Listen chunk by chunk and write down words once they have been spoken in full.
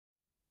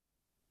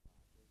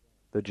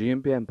The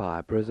GMP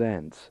Empire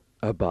presents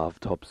Above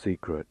Top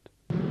Secret.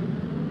 Because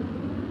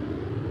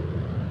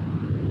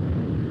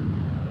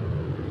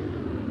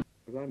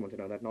I want to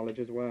know that knowledge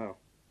as well.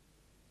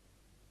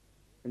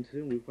 And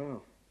soon we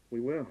will. We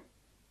will.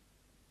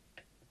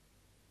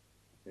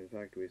 In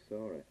fact, we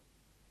saw it.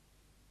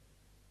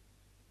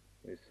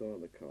 We saw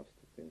the cost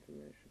of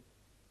information.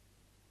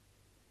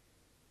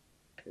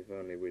 If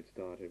only we'd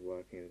started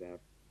working it out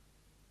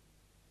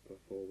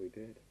before we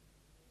did.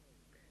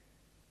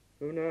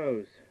 Who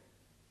knows?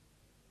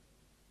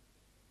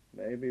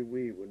 Maybe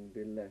we wouldn't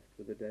be left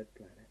with a dead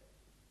planet.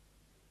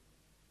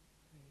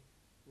 I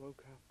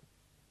woke up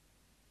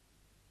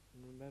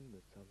and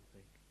remembered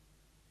something.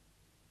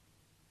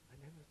 I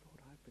never thought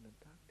I'd been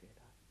abducted.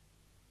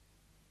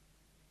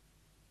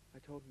 I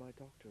told my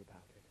doctor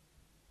about it.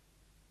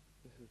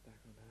 This was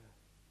back on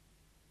Earth.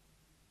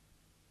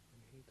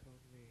 And he told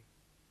me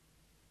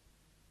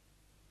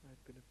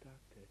I'd been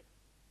abducted.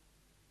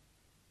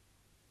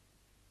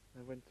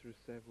 I went through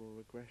several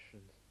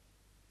regressions.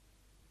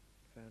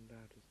 Found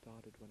out it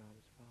started when I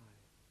was 5.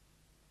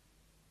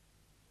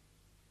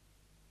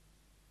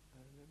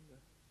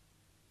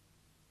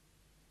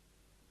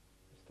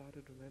 I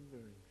started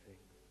remembering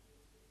things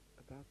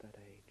about that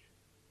age.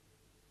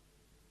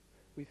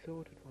 We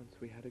thought at once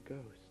we had a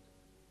ghost.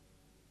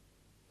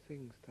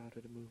 Things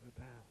started to move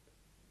about.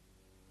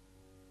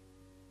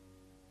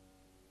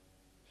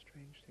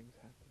 Strange things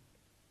happened.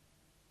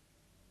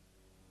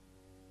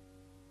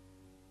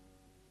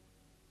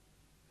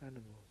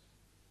 Animals.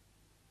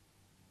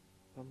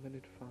 1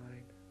 minute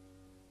fine.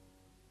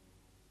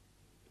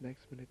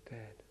 Next minute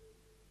dead.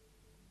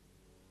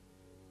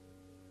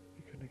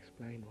 We couldn't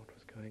explain what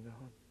was going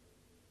on.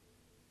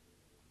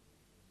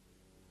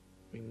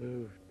 We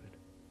moved, but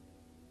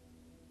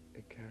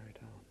it carried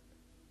on.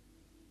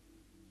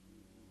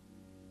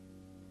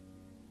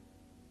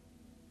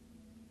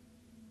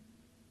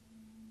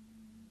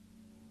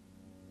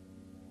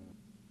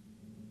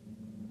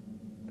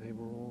 They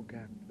were all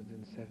gapped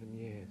within 7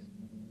 years.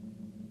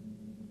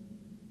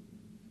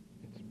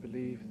 It's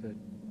believed that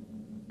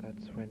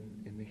that's when,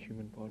 in the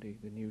human body,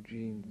 the new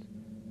genes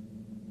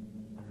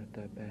are at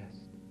their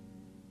best.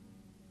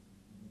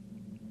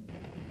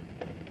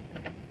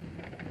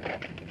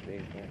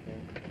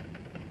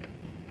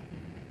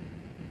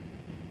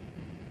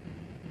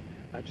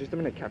 Just a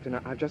minute, Captain.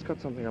 I've just got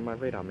something on my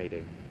radar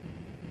meeting.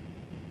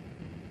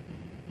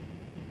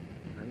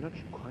 I'm not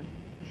quite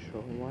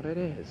sure what it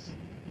is.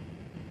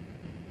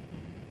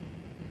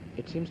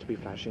 It seems to be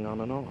flashing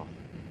on and off.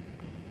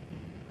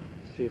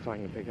 See if I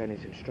can pick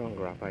anything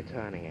stronger up by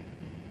turning it.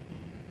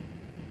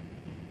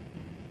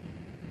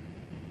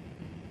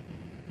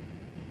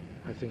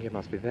 I think it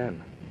must be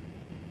them.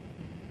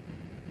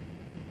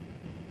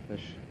 The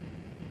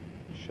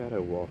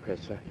Shadow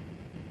Walkers.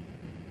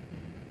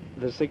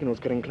 The signal's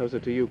getting closer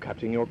to you,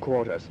 Captain, your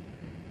quarters.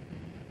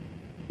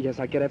 Yes,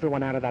 I get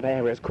everyone out of that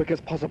area as quick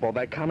as possible.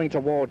 They're coming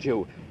towards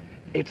you.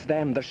 It's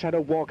them, the Shadow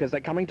Walkers. They're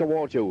coming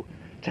towards you.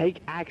 Take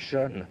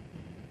action.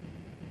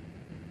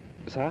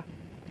 Sir?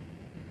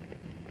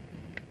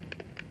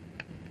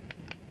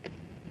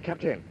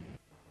 Captain.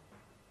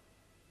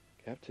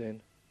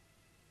 Captain.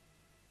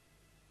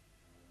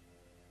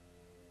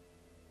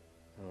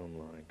 Oh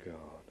my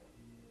God.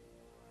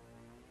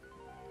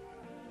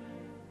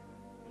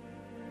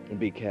 And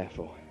be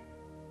careful.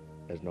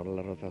 There's not a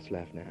lot of us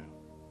left now.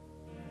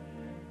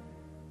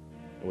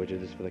 We do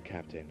this for the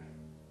captain.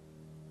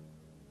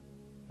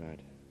 Right.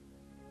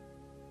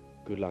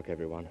 Good luck,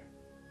 everyone.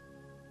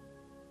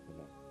 Good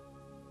luck.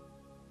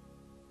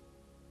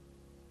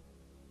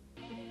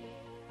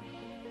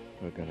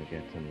 We're gonna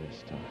get them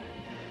this time.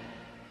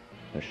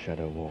 The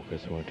Shadow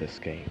Walkers won't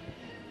escape.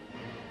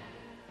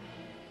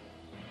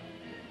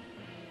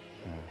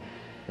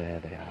 There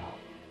they are.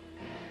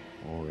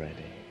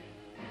 Already.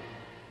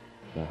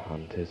 The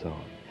hunt is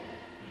on.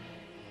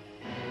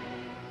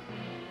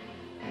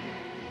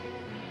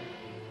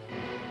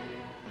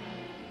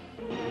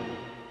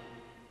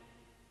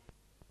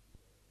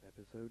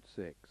 Episode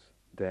 6.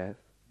 Death,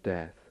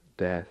 death,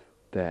 death,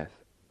 death,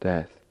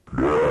 death.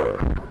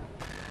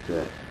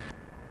 Death.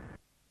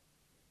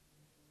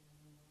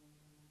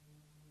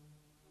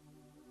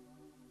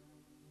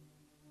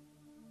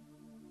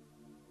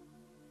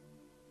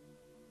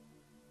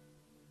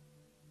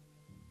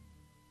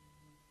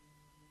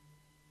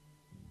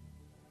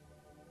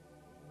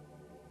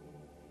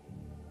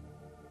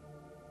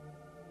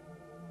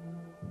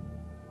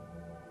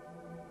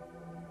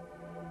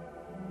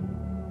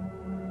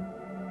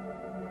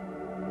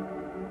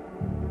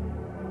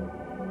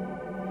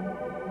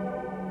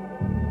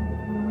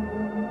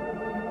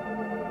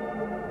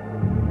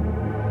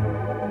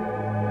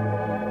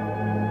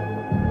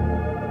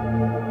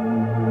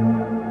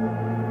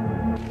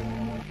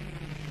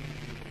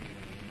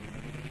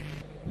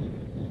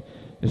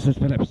 This is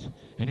Phillips.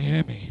 Can you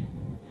hear me?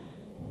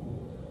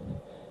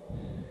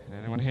 Can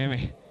anyone hear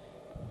me?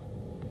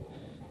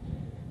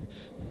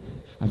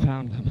 I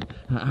found them.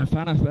 I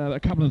found a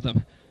couple of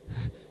them.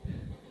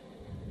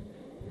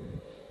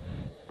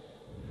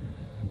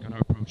 I'm going to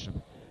approach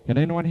them. Can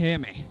anyone hear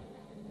me?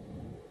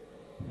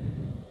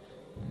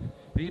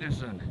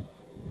 Peterson.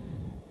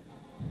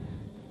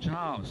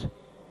 Charles.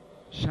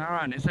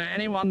 Sharon, is there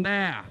anyone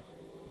there?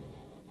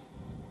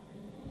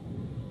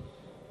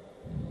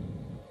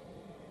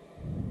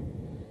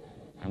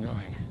 I'm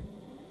going.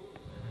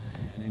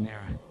 Any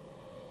nearer.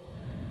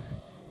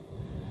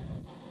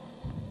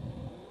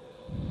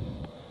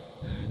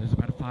 There's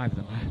about 5 of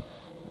them.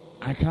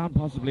 I can't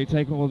possibly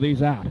take all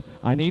these out.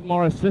 I need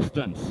more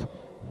assistance.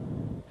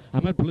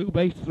 I'm at Blue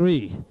Base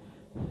 3.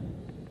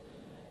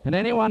 Can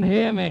anyone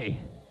hear me?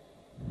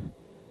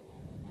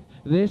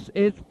 This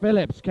is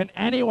Phillips. Can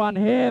anyone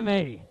hear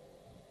me?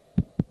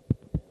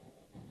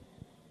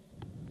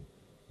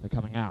 They're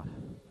coming out.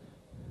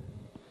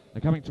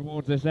 They're coming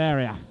towards this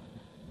area.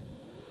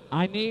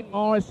 I need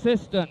more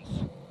assistance.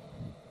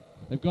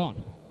 They've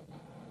gone.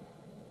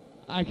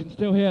 I can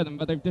still hear them,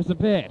 but they've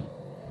disappeared.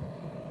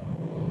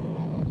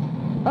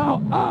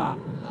 Oh,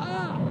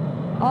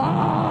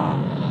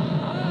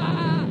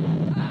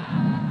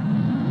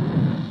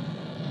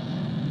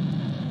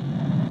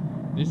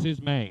 This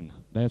is Maine.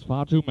 There's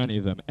far too many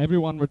of them.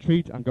 Everyone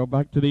retreat and go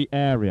back to the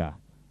area.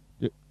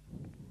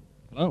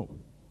 Hello?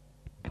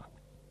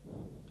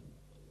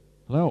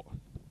 Hello?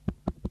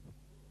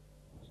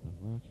 It's not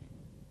working.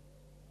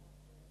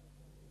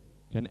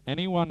 Can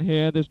anyone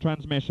hear this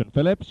transmission?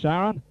 Phillips,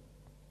 Sharon?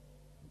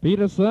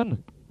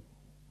 Peterson?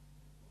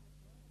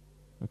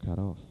 We're cut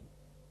off.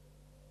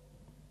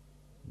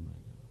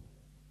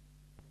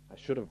 I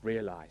should have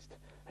realized.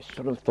 I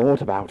should have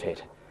thought about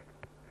it.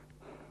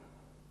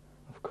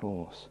 Of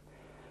course.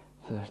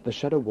 The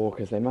Shadow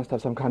Walkers, they must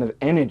have some kind of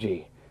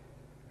energy.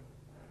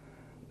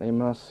 They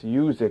must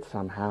use it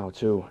somehow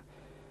to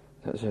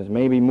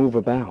maybe move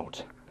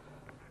about.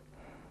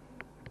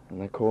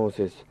 And that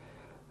causes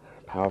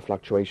power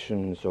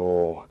fluctuations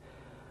or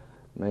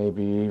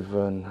maybe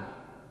even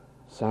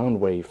sound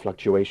wave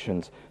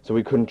fluctuations, so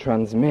we couldn't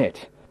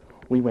transmit.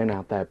 We went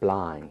out there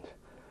blind.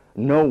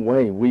 No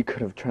way we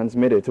could have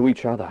transmitted to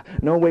each other.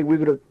 No way we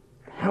could have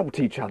helped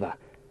each other.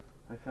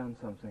 I found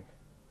something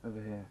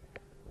over here.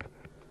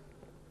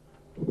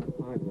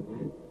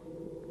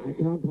 I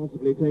can't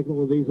possibly take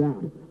all these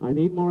out. I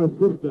need more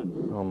assistance.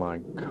 Oh my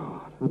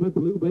God. I'm at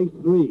Blue Base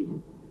 3.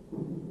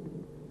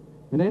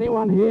 Can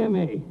anyone hear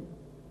me?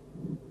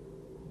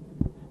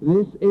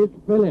 This is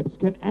Phillips.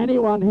 Can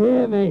anyone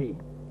hear me?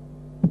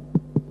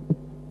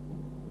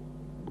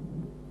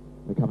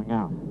 They're coming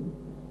out.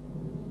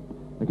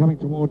 They're coming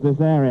towards this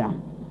area.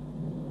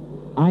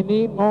 I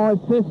need more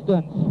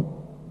assistance.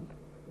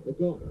 They've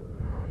gone.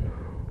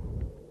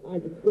 I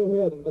can still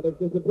hear them, but they've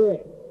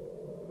disappeared.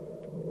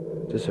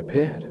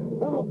 Disappeared?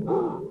 Turn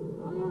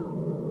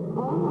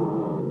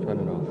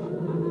it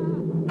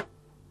off.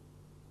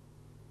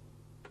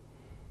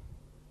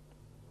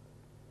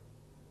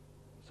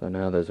 So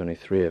now there's only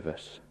 3 of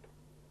us.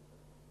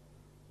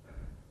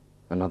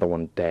 Another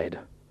one dead.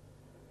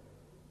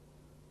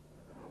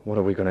 What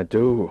are we gonna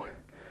do?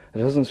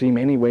 There doesn't seem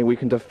any way we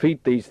can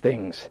defeat these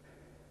things.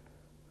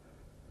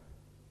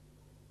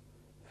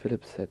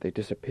 Philip said they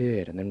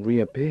disappeared and then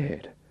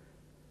reappeared.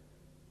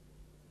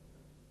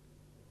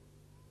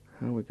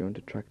 How are we going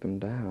to track them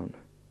down?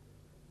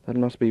 That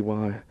must be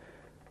why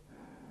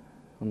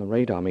on the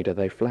radar meter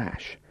they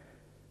flash,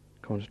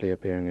 constantly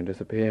appearing and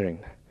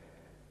disappearing.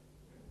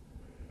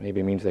 Maybe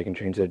it means they can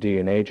change their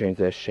DNA, change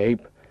their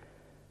shape.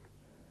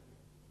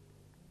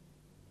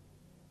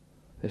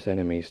 This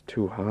enemy is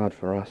too hard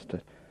for us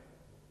to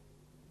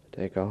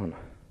take on.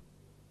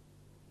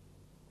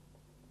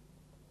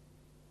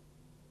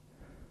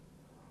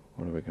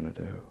 What are we going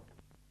to do?